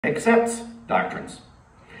accepts doctrines.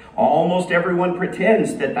 Almost everyone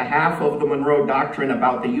pretends that the half of the Monroe Doctrine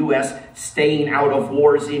about the U.S. staying out of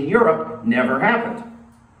wars in Europe never happened.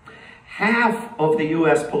 Half of the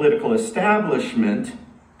U.S. political establishment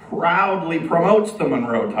proudly promotes the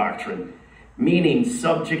Monroe Doctrine, meaning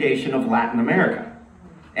subjugation of Latin America,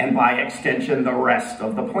 and by extension, the rest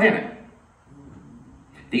of the planet.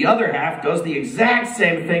 The other half does the exact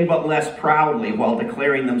same thing, but less proudly, while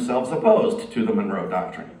declaring themselves opposed to the Monroe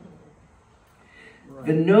Doctrine.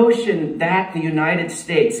 The notion that the United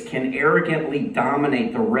States can arrogantly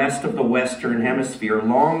dominate the rest of the Western Hemisphere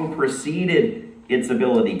long preceded its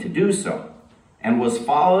ability to do so, and was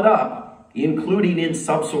followed up, including in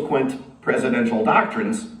subsequent presidential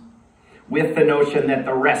doctrines, with the notion that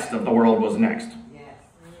the rest of the world was next.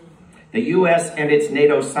 The U.S. and its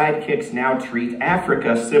NATO sidekicks now treat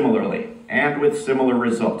Africa similarly, and with similar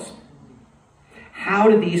results. How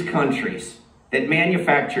do these countries that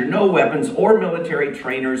manufacture no weapons or military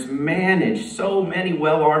trainers manage so many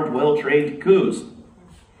well-armed, well-trained coups?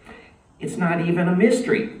 It's not even a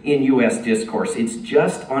mystery in U.S. discourse. It's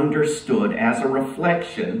just understood as a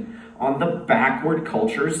reflection on the backward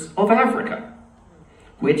cultures of Africa,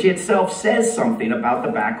 which itself says something about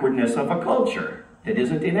the backwardness of a culture that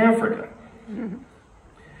isn't in Africa.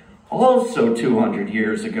 Also 200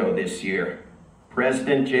 years ago this year,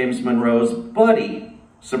 President James Monroe's buddy,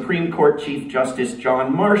 Supreme Court Chief Justice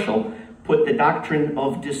John Marshall, put the doctrine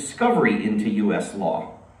of discovery into U.S.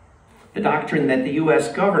 law. The doctrine that the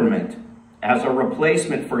U.S. government, as a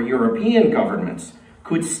replacement for European governments,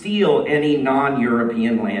 could steal any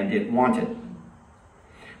non-European land it wanted.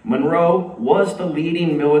 Monroe was the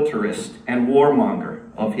leading militarist and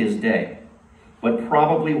warmonger of his day, but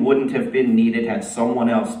probably wouldn't have been needed had someone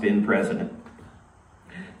else been president.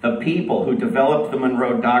 The people who developed the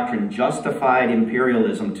Monroe Doctrine justified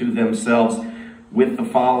imperialism to themselves with the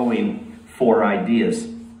following 4 ideas.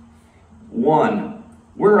 1,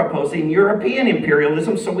 we're opposing European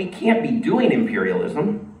imperialism, so we can't be doing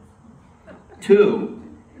imperialism. 2,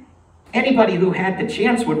 anybody who had the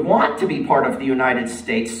chance would want to be part of the United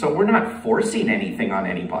States, so we're not forcing anything on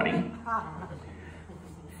anybody.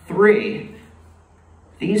 3,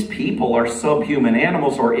 these people are subhuman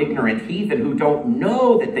animals or ignorant heathen who don't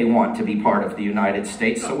know that they want to be part of the United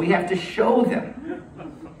States, so we have to show them.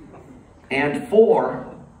 And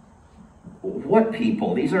 4, what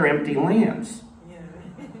people? These are empty lands.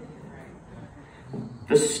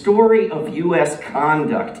 The story of U.S.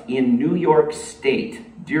 conduct in New York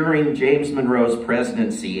State during James Monroe's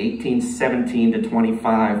presidency, 1817 to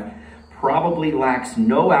 25, probably lacks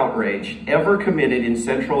no outrage ever committed in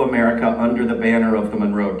Central America under the banner of the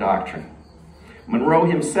Monroe Doctrine. Monroe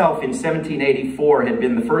himself in 1784 had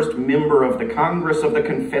been the first member of the Congress of the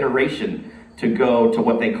Confederation to go to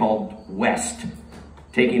what they called West,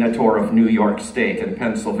 taking a tour of New York State and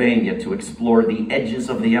Pennsylvania to explore the edges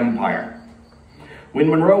of the empire.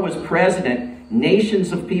 When Monroe was president,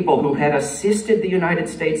 nations of people who had assisted the United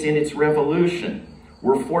States in its revolution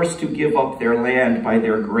were forced to give up their land by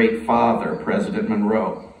their great father, President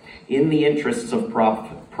Monroe, in the interests of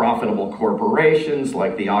profitable corporations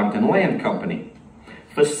like the Ogden Land Company,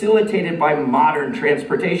 facilitated by modern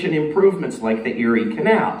transportation improvements like the Erie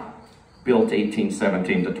Canal, built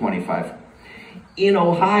 1817 to 25. In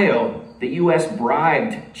Ohio, the U.S.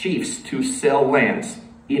 bribed chiefs to sell lands.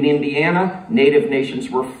 In Indiana, native nations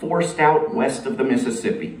were forced out west of the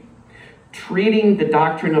Mississippi. Treating the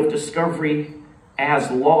doctrine of discovery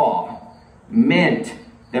as law meant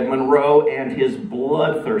that Monroe and his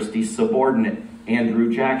bloodthirsty subordinate,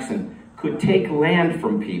 Andrew Jackson, could take land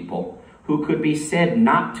from people who could be said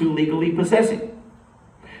not to legally possess it.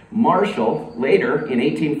 Marshall, later in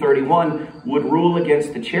 1831, would rule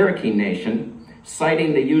against the Cherokee Nation,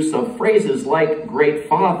 citing the use of phrases like Great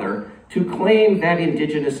Father to claim that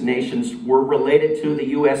indigenous nations were related to the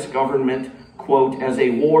U.S. government, quote, as a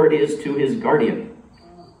ward is to his guardian.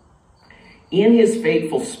 In his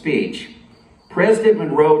fateful speech, President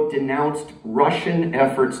Monroe denounced Russian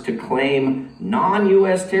efforts to claim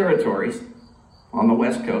non-U.S. territories on the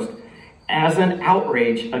West Coast as an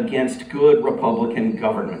outrage against good Republican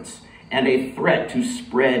governments and a threat to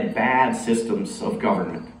spread bad systems of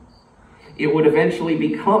government. It would eventually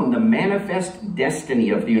become the manifest destiny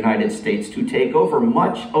of the United States to take over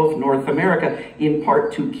much of North America, in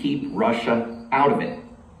part to keep Russia out of it.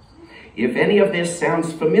 If any of this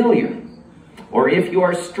sounds familiar, or if you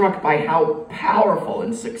are struck by how powerful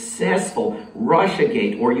and successful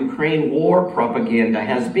Russiagate or Ukraine war propaganda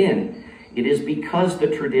has been, it is because the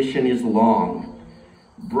tradition is long,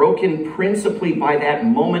 broken principally by that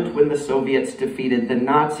moment when the Soviets defeated the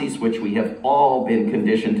Nazis, which we have all been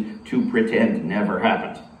conditioned to pretend never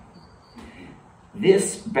happened.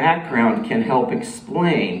 This background can help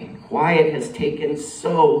explain why it has taken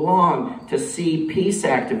so long to see peace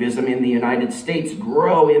activism in the United States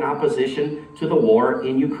grow in opposition to the war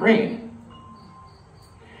in Ukraine.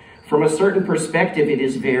 From a certain perspective, it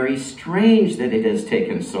is very strange that it has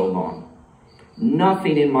taken so long.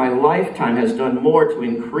 Nothing in my lifetime has done more to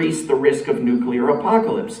increase the risk of nuclear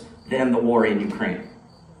apocalypse than the war in Ukraine.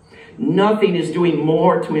 Nothing is doing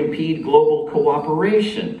more to impede global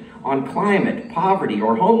cooperation on climate, poverty,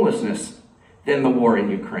 or homelessness than the war in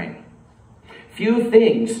Ukraine. Few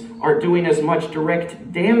things are doing as much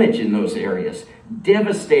direct damage in those areas,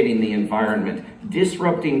 devastating the environment,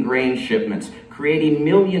 disrupting grain shipments, creating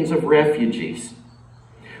millions of refugees.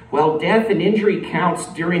 While death and injury counts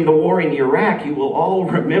during the war in Iraq, you will all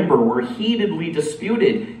remember, were heatedly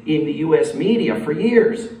disputed in the US media for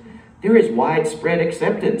years, there is widespread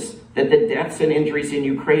acceptance that the deaths and injuries in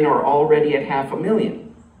Ukraine are already at 500,000.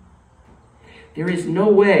 There is no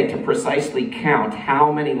way to precisely count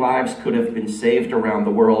how many lives could have been saved around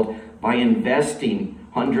the world by investing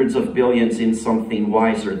hundreds of billions in something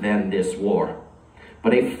wiser than this war.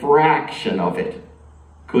 But a fraction of it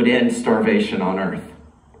could end starvation on Earth.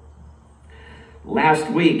 Last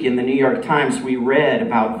week in the New York Times, we read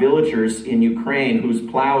about villagers in Ukraine whose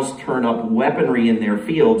plows turn up weaponry in their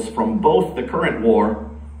fields from both the current war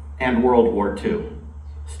and World War II,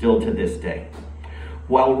 still to this day.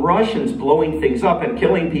 While Russians blowing things up and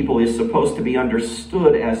killing people is supposed to be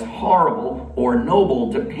understood as horrible or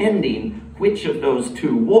noble, depending which of those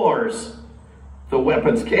two wars the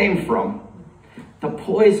weapons came from, the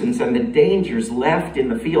poisons and the dangers left in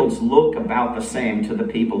the fields look about the same to the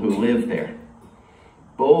people who live there.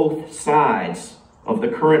 Both sides of the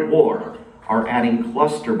current war are adding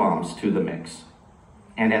cluster bombs to the mix,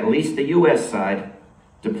 and at least the US side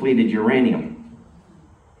depleted uranium.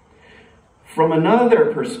 From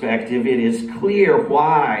another perspective, it is clear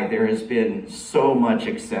why there has been so much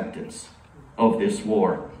acceptance of this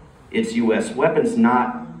war. It's US weapons,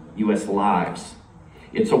 not US lives.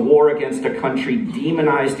 It's a war against a country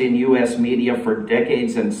demonized in US media for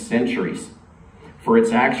decades and centuries, for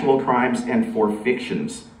its actual crimes and for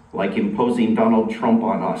fictions, like imposing Donald Trump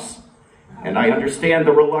on us. And I understand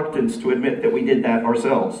the reluctance to admit that we did that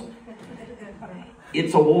ourselves.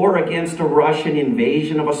 It's a war against a Russian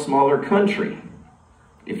invasion of a smaller country.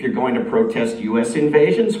 If you're going to protest US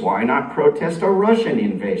invasions, why not protest a Russian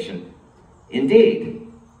invasion? Indeed,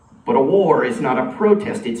 but a war is not a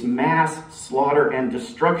protest, it's mass slaughter and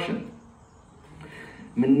destruction.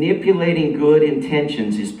 Manipulating good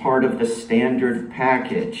intentions is part of the standard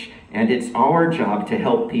package, and it's our job to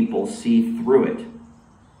help people see through it.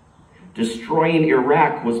 Destroying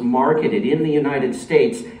Iraq was marketed in the United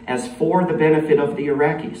States as for the benefit of the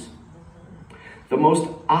Iraqis. The most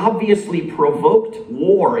obviously provoked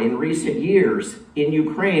war in recent years in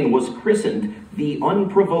Ukraine was christened the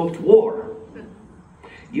unprovoked war.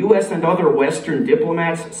 US and other Western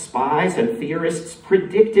diplomats, spies, and theorists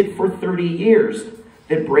predicted for 30 years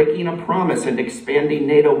that breaking a promise and expanding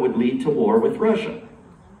NATO would lead to war with Russia.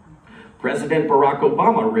 President Barack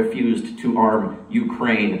Obama refused to arm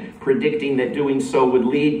Ukraine, predicting that doing so would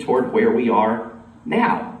lead toward where we are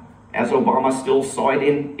now, as Obama still saw it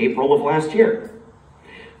in April of last year.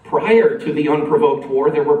 Prior to the unprovoked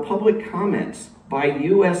war, there were public comments by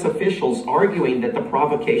US officials arguing that the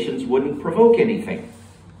provocations wouldn't provoke anything.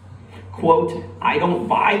 Quote, "I don't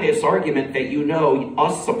buy this argument that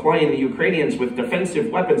us supplying the Ukrainians with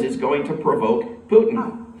defensive weapons is going to provoke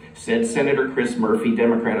Putin," said Senator Chris Murphy,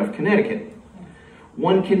 Democrat of Connecticut.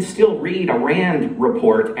 One can still read a Rand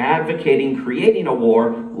report advocating creating a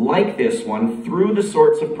war like this one through the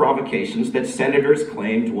sorts of provocations that senators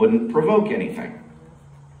claimed wouldn't provoke anything.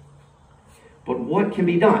 But what can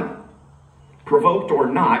be done? Provoked or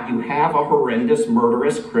not, you have a horrendous,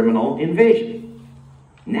 murderous, criminal invasion.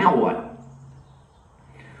 Now what?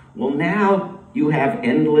 Well, now you have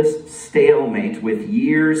endless stalemate with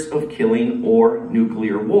years of killing or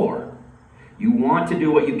nuclear war. You want to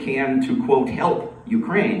do what you can to, quote, help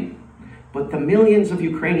Ukraine, but the millions of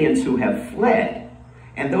Ukrainians who have fled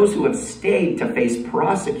and those who have stayed to face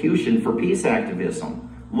prosecution for peace activism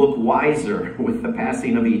look wiser with the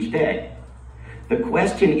passing of each day. The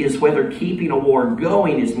question is whether keeping a war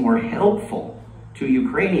going is more helpful to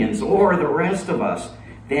Ukrainians or the rest of us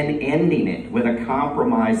than ending it with a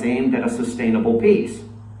compromise aimed at a sustainable peace.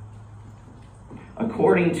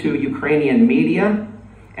 According to Ukrainian media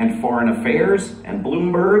and Foreign Affairs and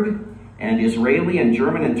Bloomberg and Israeli and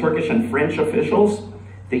German and Turkish and French officials,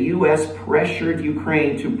 the US pressured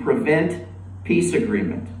Ukraine to prevent peace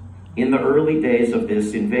agreement in the early days of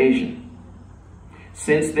this invasion.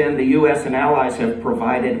 Since then, the U.S. and allies have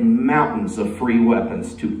provided mountains of free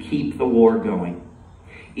weapons to keep the war going.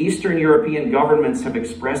 Eastern European governments have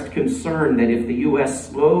expressed concern that if the U.S.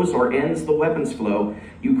 slows or ends the weapons flow,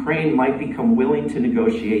 Ukraine might become willing to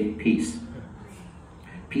negotiate peace.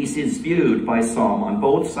 Peace is viewed by some on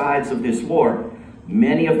both sides of this war,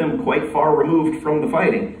 many of them quite far removed from the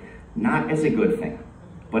fighting, not as a good thing,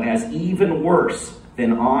 but as even worse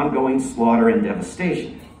than ongoing slaughter and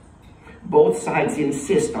devastation. Both sides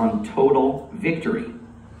insist on total victory.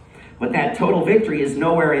 But that total victory is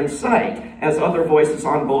nowhere in sight, as other voices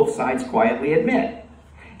on both sides quietly admit.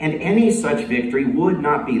 And any such victory would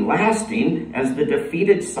not be lasting, as the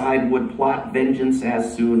defeated side would plot vengeance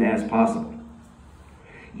as soon as possible.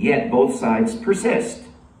 Yet both sides persist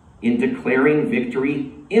in declaring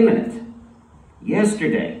victory imminent.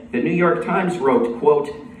 Yesterday, the New York Times wrote, quote,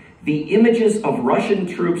 "The images of Russian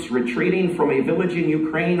troops retreating from a village in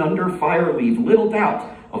Ukraine under fire leave little doubt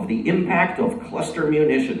of the impact of cluster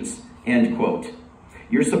munitions," end quote.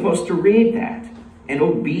 You're supposed to read that and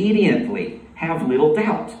obediently have little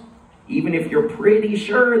doubt, even if you're pretty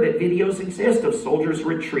sure that videos exist of soldiers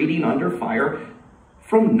retreating under fire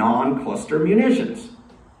from non-cluster munitions.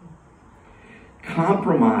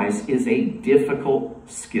 Compromise is a difficult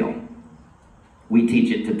skill. We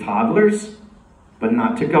teach it to toddlers, but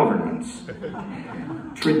not to governments.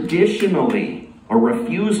 Traditionally, a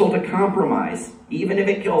refusal to compromise, even if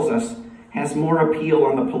it kills us, has more appeal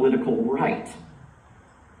on the political right.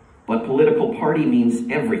 But political party means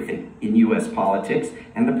everything in U.S. politics,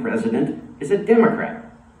 and the president is a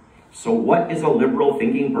Democrat. So what is a liberal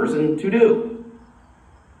thinking person to do?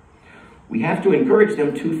 We have to encourage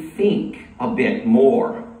them to think a bit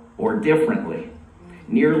more or differently.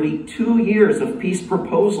 Nearly 2 years of peace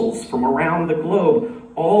proposals from around the globe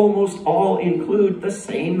almost all include the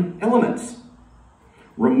same elements: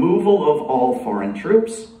 removal of all foreign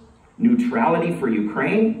troops, neutrality for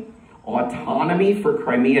Ukraine, autonomy for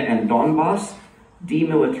Crimea and Donbass,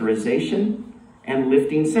 demilitarization, and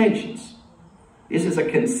lifting sanctions. This is a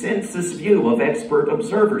consensus view of expert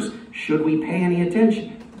observers. Should we pay any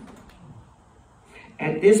attention?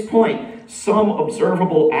 At this point, some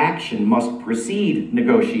observable action must precede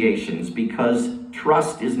negotiations because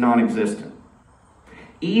trust is non-existent.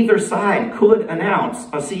 Either side could announce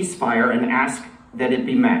a ceasefire and ask that it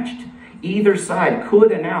be matched. Either side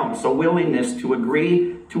could announce a willingness to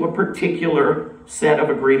agree to a particular set of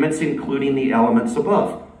agreements, including the elements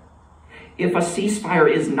above. If a ceasefire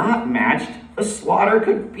is not matched, the slaughter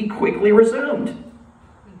could be quickly resumed.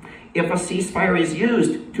 If a ceasefire is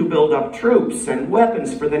used to build up troops and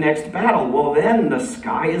weapons for the next battle, well, then the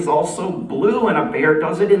sky is also blue and a bear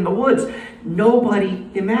does it in the woods. Nobody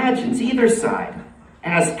imagines either side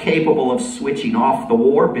as capable of switching off the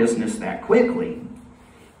war business that quickly.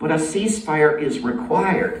 But a ceasefire is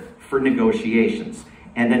required for negotiations,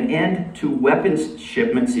 and an end to weapons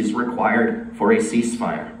shipments is required for a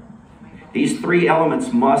ceasefire. These three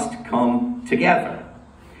elements must come together.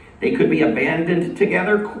 They could be abandoned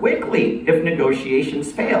together quickly if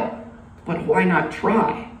negotiations fail. But why not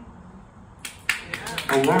try?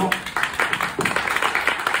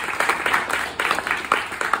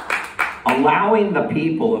 Allowing the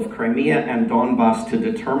people of Crimea and Donbass to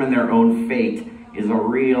determine their own fate is a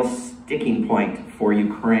real sticking point for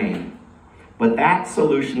Ukraine. But that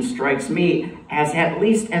solution strikes me as at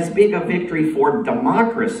least as big a victory for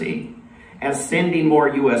democracy as sending more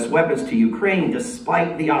U.S. weapons to Ukraine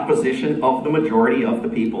despite the opposition of the majority of the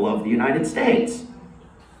people of the United States.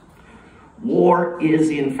 War is,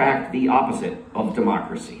 in fact, the opposite of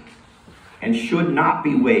democracy and should not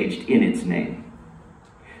be waged in its name.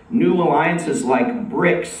 New alliances like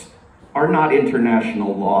BRICS are not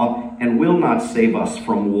international law and will not save us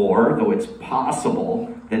from war, though it's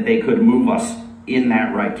possible that they could move us in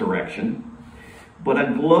that right direction. But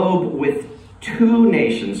a globe with two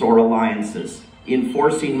nations or alliances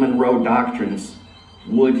enforcing Monroe Doctrines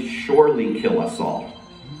would surely kill us all.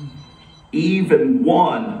 Even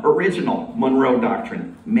one original Monroe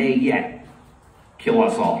Doctrine may yet kill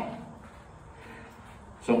us all.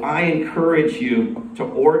 So I encourage you to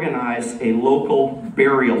organize a local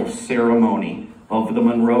burial ceremony of the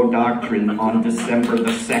Monroe Doctrine on December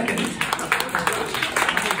the 2nd.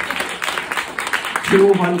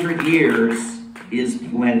 200 years is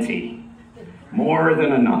plenty. More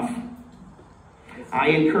than enough. I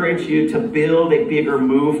encourage you to build a bigger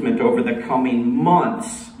movement over the coming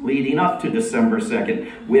months leading up to December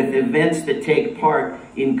 2nd with events that take part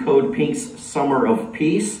in Code Pink's Summer of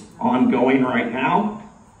Peace, ongoing right now,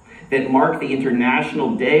 that mark the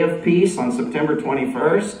International Day of Peace on September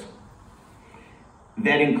 21st,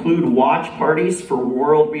 that include watch parties for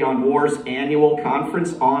World Beyond War's annual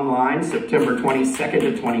conference online, September 22nd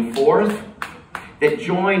to 24th, that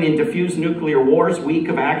join in Diffuse Nuclear War's Week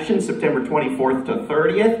of Action, September 24th to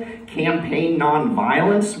 30th, Campaign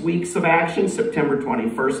Nonviolence Weeks of Action, September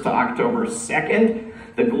 21st to October 2nd,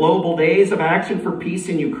 the Global Days of Action for Peace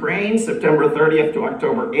in Ukraine, September 30th to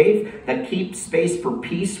October 8th, the Keep Space for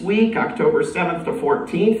Peace Week, October 7th to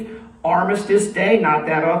 14th, Armistice Day, not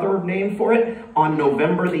that other name for it, on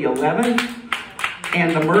November the 11th,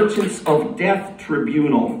 and the Merchants of Death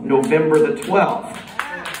Tribunal, November the 12th.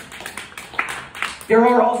 There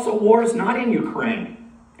are also wars not in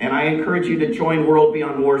Ukraine, and I encourage you to join World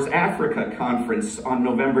Beyond War's Africa Conference on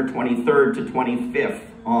November 23rd to 25th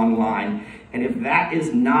online. And if that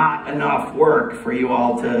is not enough work for you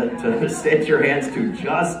all to set your hands to,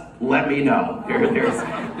 just let me know.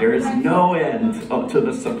 There is no end up to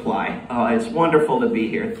the supply. It's wonderful to be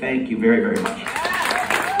here. Thank you very, very much.